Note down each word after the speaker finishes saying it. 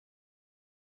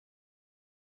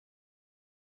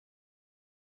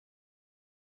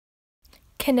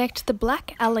Connect the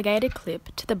black alligator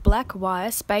clip to the black wire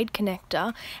spade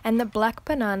connector and the black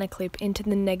banana clip into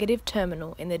the negative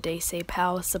terminal in the DC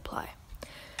power supply.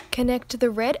 Connect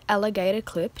the red alligator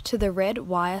clip to the red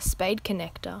wire spade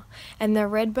connector and the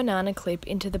red banana clip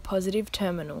into the positive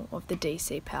terminal of the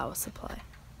DC power supply.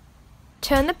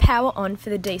 Turn the power on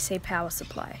for the DC power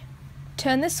supply.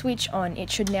 Turn the switch on, it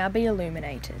should now be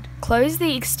illuminated. Close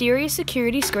the exterior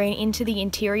security screen into the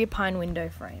interior pine window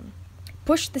frame.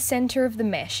 Push the centre of the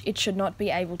mesh, it should not be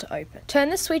able to open.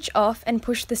 Turn the switch off and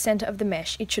push the centre of the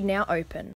mesh, it should now open.